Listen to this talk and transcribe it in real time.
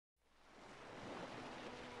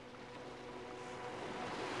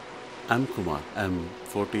I'm Kumar. I'm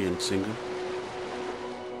 40 and single.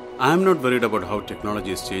 I'm not worried about how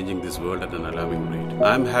technology is changing this world at an alarming rate.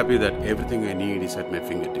 I'm happy that everything I need is at my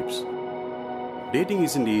fingertips. Dating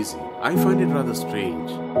isn't easy. I find it rather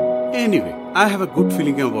strange. Anyway, I have a good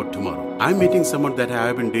feeling about tomorrow. I'm meeting someone that I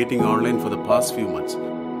have been dating online for the past few months.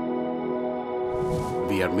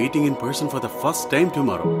 We are meeting in person for the first time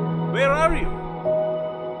tomorrow. Where are you?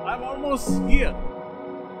 I'm almost here.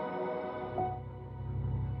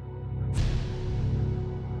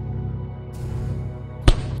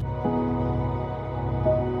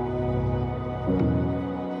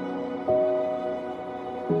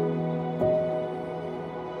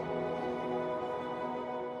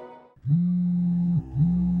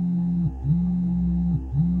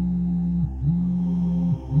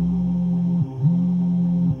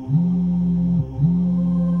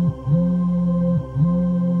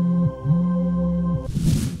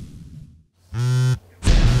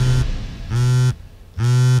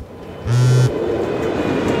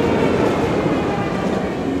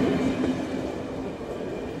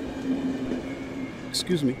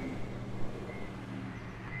 Excuse me.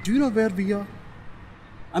 Do you know where we are?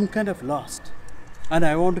 I'm kind of lost and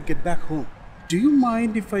I want to get back home. Do you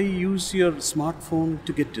mind if I use your smartphone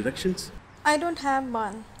to get directions? I don't have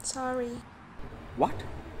one. Sorry. What?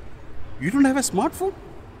 You don't have a smartphone?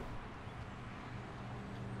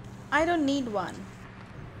 I don't need one.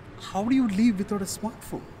 How do you live without a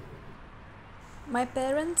smartphone? My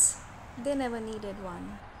parents, they never needed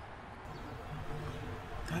one.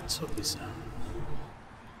 That's so bizarre.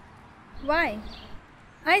 Why?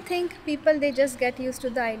 I think people, they just get used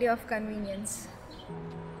to the idea of convenience.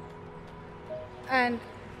 And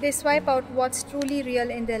they swipe out what's truly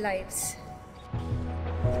real in their lives.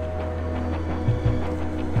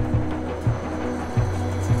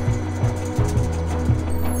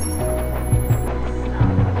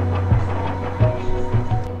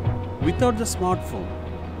 Without the smartphone,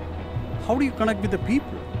 how do you connect with the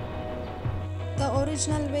people? The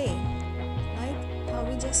original way, like how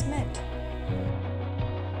we just met.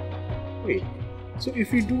 Wait, so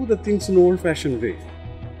if we do the things in an old-fashioned way,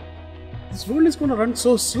 this world is going to run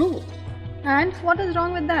so slow. And what is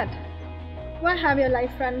wrong with that? Why have your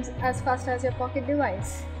life run as fast as your pocket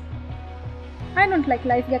device? I don't like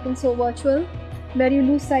life getting so virtual, where you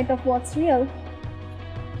lose sight of what's real.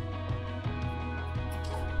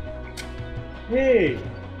 Hey,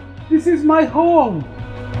 this is my home.